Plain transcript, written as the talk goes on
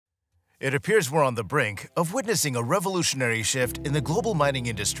It appears we're on the brink of witnessing a revolutionary shift in the global mining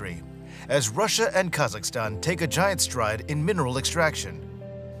industry, as Russia and Kazakhstan take a giant stride in mineral extraction.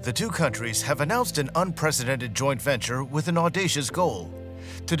 The two countries have announced an unprecedented joint venture with an audacious goal: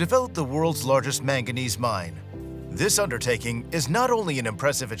 to develop the world's largest manganese mine. This undertaking is not only an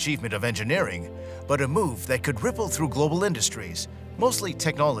impressive achievement of engineering, but a move that could ripple through global industries, mostly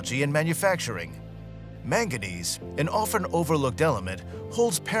technology and manufacturing. Manganese, an often overlooked element,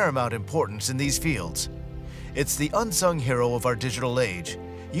 holds paramount importance in these fields. It's the unsung hero of our digital age,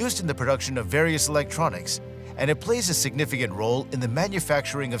 used in the production of various electronics, and it plays a significant role in the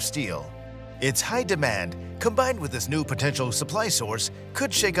manufacturing of steel. Its high demand, combined with this new potential supply source,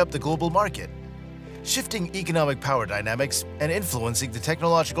 could shake up the global market, shifting economic power dynamics and influencing the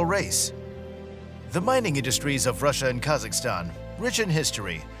technological race. The mining industries of Russia and Kazakhstan, rich in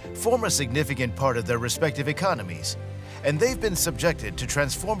history, form a significant part of their respective economies, and they've been subjected to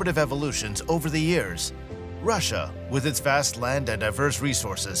transformative evolutions over the years. Russia, with its vast land and diverse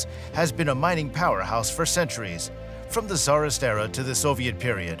resources, has been a mining powerhouse for centuries, from the Tsarist era to the Soviet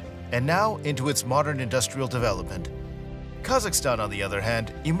period, and now into its modern industrial development. Kazakhstan, on the other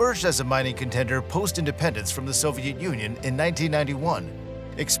hand, emerged as a mining contender post-independence from the Soviet Union in 1991,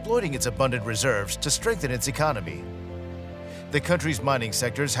 exploiting its abundant reserves to strengthen its economy. The country's mining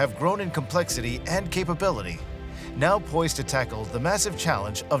sectors have grown in complexity and capability, now poised to tackle the massive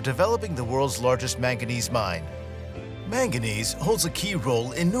challenge of developing the world's largest manganese mine. Manganese holds a key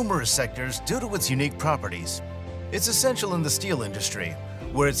role in numerous sectors due to its unique properties. It's essential in the steel industry,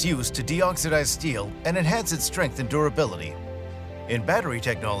 where it's used to deoxidize steel and enhance its strength and durability. In battery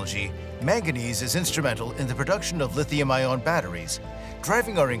technology, manganese is instrumental in the production of lithium-ion batteries,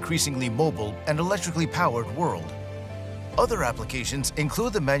 driving our increasingly mobile and electrically powered world. Other applications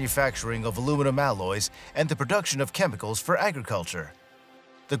include the manufacturing of aluminum alloys and the production of chemicals for agriculture.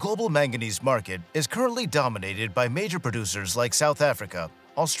 The global manganese market is currently dominated by major producers like South Africa,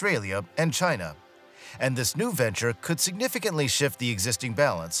 Australia, and China, and this new venture could significantly shift the existing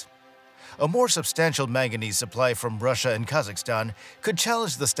balance. A more substantial manganese supply from Russia and Kazakhstan could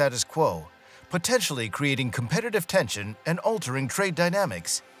challenge the status quo, potentially creating competitive tension and altering trade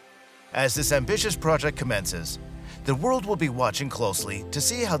dynamics. As this ambitious project commences, the world will be watching closely to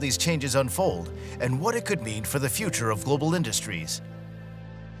see how these changes unfold and what it could mean for the future of global industries.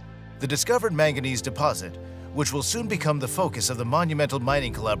 The discovered manganese deposit, which will soon become the focus of the monumental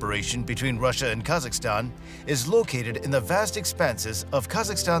mining collaboration between Russia and Kazakhstan, is located in the vast expanses of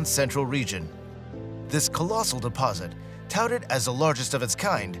Kazakhstan's central region. This colossal deposit, touted as the largest of its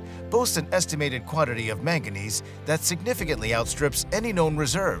kind, boasts an estimated quantity of manganese that significantly outstrips any known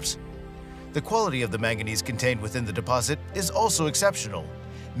reserves. The quality of the manganese contained within the deposit is also exceptional,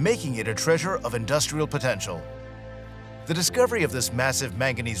 making it a treasure of industrial potential. The discovery of this massive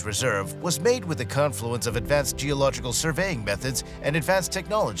manganese reserve was made with the confluence of advanced geological surveying methods and advanced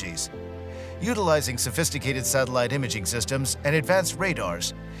technologies. Utilizing sophisticated satellite imaging systems and advanced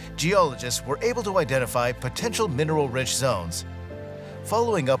radars, geologists were able to identify potential mineral-rich zones.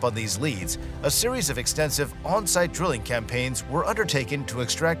 Following up on these leads, a series of extensive on-site drilling campaigns were undertaken to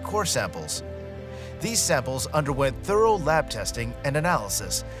extract core samples. These samples underwent thorough lab testing and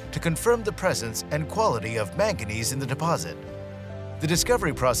analysis to confirm the presence and quality of manganese in the deposit. The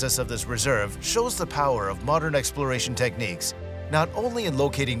discovery process of this reserve shows the power of modern exploration techniques, not only in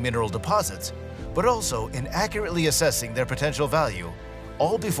locating mineral deposits, but also in accurately assessing their potential value,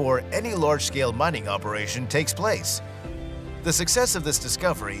 all before any large-scale mining operation takes place. The success of this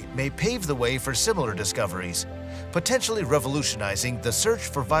discovery may pave the way for similar discoveries, potentially revolutionizing the search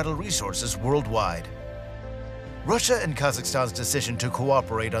for vital resources worldwide. Russia and Kazakhstan's decision to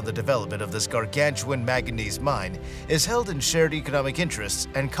cooperate on the development of this gargantuan manganese mine is held in shared economic interests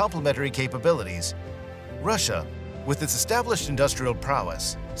and complementary capabilities. Russia, with its established industrial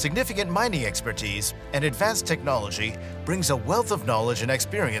prowess, significant mining expertise, and advanced technology, brings a wealth of knowledge and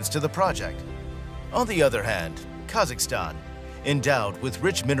experience to the project. On the other hand, Kazakhstan, endowed with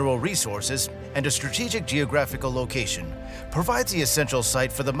rich mineral resources and a strategic geographical location, provides the essential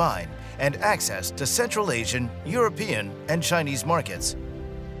site for the mine and access to Central Asian, European, and Chinese markets.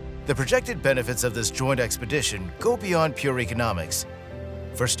 The projected benefits of this joint expedition go beyond pure economics.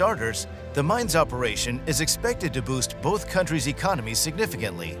 For starters, the mine's operation is expected to boost both countries' economies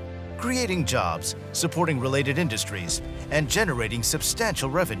significantly, creating jobs, supporting related industries, and generating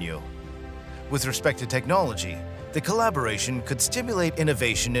substantial revenue. With respect to technology, the collaboration could stimulate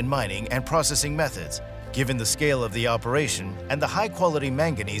innovation in mining and processing methods, given the scale of the operation and the high-quality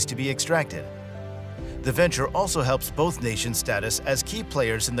manganese to be extracted. The venture also helps both nations' status as key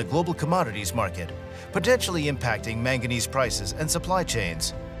players in the global commodities market, potentially impacting manganese prices and supply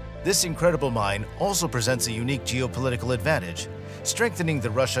chains. This incredible mine also presents a unique geopolitical advantage, strengthening the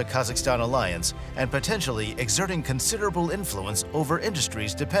Russia-Kazakhstan alliance and potentially exerting considerable influence over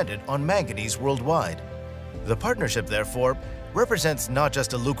industries dependent on manganese worldwide. The partnership, therefore, represents not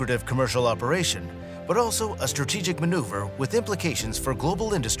just a lucrative commercial operation, but also a strategic maneuver with implications for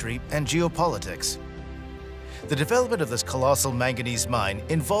global industry and geopolitics. The development of this colossal manganese mine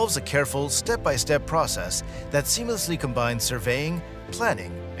involves a careful, step-by-step process that seamlessly combines surveying,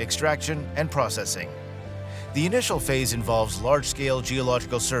 planning, extraction, and processing. The initial phase involves large-scale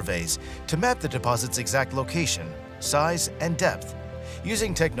geological surveys to map the deposit's exact location, size, and depth,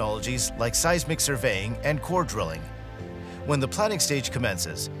 using technologies like seismic surveying and core drilling. When the planning stage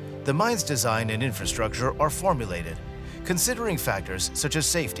commences, the mine's design and infrastructure are formulated, considering factors such as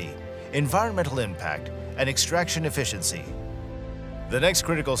safety, environmental impact, and extraction efficiency. The next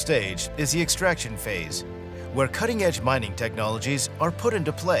critical stage is the extraction phase, where cutting-edge mining technologies are put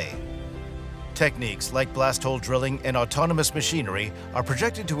into play. Techniques like blast hole drilling and autonomous machinery are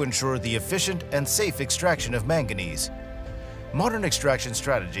projected to ensure the efficient and safe extraction of manganese. Modern extraction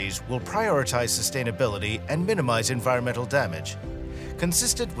strategies will prioritize sustainability and minimize environmental damage,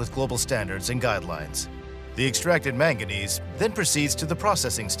 consistent with global standards and guidelines. The extracted manganese then proceeds to the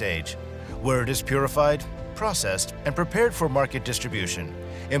processing stage, where it is purified, processed, and prepared for market distribution,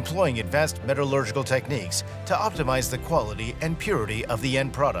 employing advanced metallurgical techniques to optimize the quality and purity of the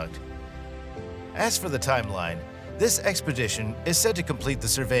end product. As for the timeline, this expedition is set to complete the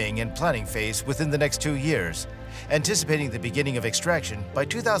surveying and planning phase within the next 2 years, anticipating the beginning of extraction by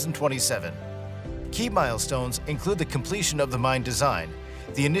 2027. Key milestones include the completion of the mine design,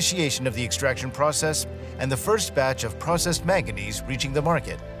 the initiation of the extraction process, and the first batch of processed manganese reaching the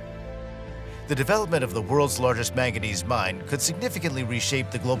market. The development of the world's largest manganese mine could significantly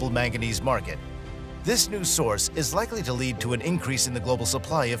reshape the global manganese market. This new source is likely to lead to an increase in the global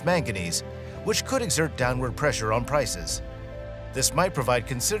supply of manganese, which could exert downward pressure on prices. This might provide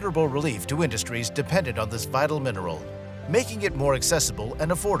considerable relief to industries dependent on this vital mineral, making it more accessible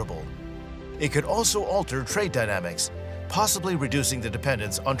and affordable. It could also alter trade dynamics, possibly reducing the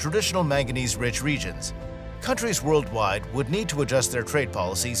dependence on traditional manganese-rich regions. Countries worldwide would need to adjust their trade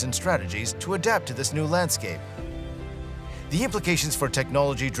policies and strategies to adapt to this new landscape. The implications for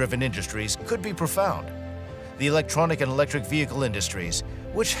technology-driven industries could be profound. The electronic and electric vehicle industries,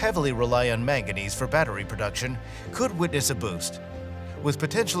 which heavily rely on manganese for battery production, could witness a boost. With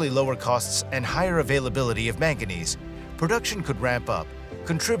potentially lower costs and higher availability of manganese, production could ramp up,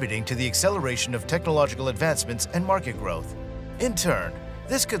 contributing to the acceleration of technological advancements and market growth. In turn,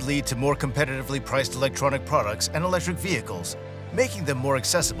 this could lead to more competitively priced electronic products and electric vehicles, making them more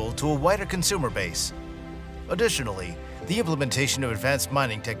accessible to a wider consumer base. Additionally, the implementation of advanced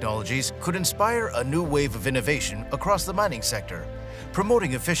mining technologies could inspire a new wave of innovation across the mining sector,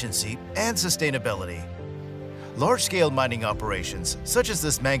 promoting efficiency and sustainability. Large-scale mining operations, such as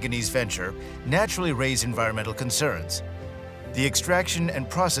this manganese venture, naturally raise environmental concerns. The extraction and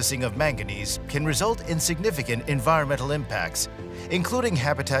processing of manganese can result in significant environmental impacts, including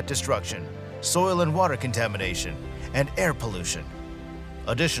habitat destruction, soil and water contamination, and air pollution.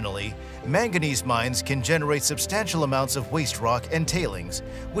 Additionally, manganese mines can generate substantial amounts of waste rock and tailings,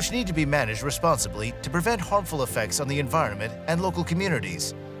 which need to be managed responsibly to prevent harmful effects on the environment and local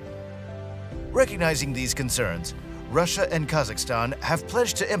communities. Recognizing these concerns, Russia and Kazakhstan have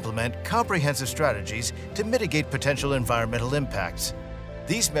pledged to implement comprehensive strategies to mitigate potential environmental impacts.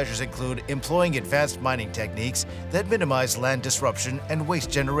 These measures include employing advanced mining techniques that minimize land disruption and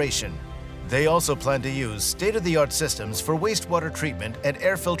waste generation. They also plan to use state-of-the-art systems for wastewater treatment and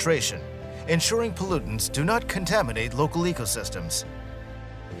air filtration, ensuring pollutants do not contaminate local ecosystems.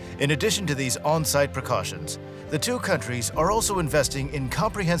 In addition to these on-site precautions, the two countries are also investing in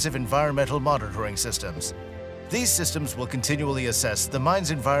comprehensive environmental monitoring systems. These systems will continually assess the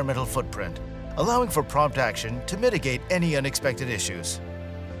mine's environmental footprint, allowing for prompt action to mitigate any unexpected issues.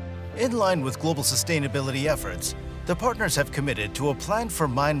 In line with global sustainability efforts, the partners have committed to a plan for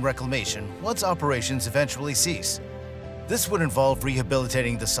mine reclamation once operations eventually cease. This would involve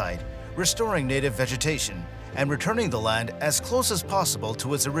rehabilitating the site, restoring native vegetation, and returning the land as close as possible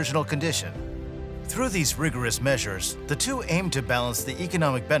to its original condition. Through these rigorous measures, the two aim to balance the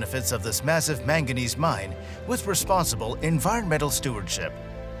economic benefits of this massive manganese mine with responsible environmental stewardship.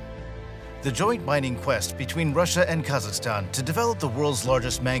 The joint mining quest between Russia and Kazakhstan to develop the world's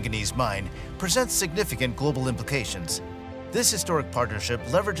largest manganese mine presents significant global implications. This historic partnership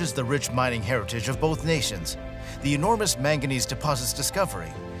leverages the rich mining heritage of both nations, the enormous manganese deposits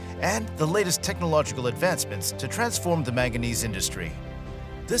discovery, and the latest technological advancements to transform the manganese industry.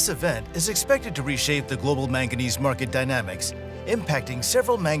 This event is expected to reshape the global manganese market dynamics, impacting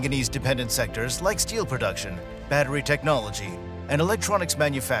several manganese-dependent sectors like steel production, battery technology, and electronics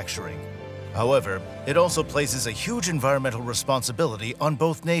manufacturing. However, it also places a huge environmental responsibility on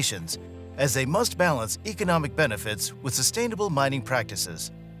both nations, as they must balance economic benefits with sustainable mining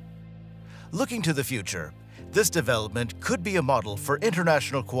practices. Looking to the future, this development could be a model for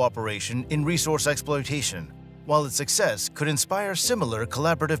international cooperation in resource exploitation, while its success could inspire similar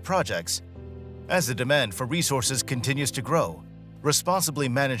collaborative projects. As the demand for resources continues to grow, responsibly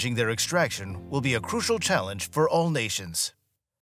managing their extraction will be a crucial challenge for all nations.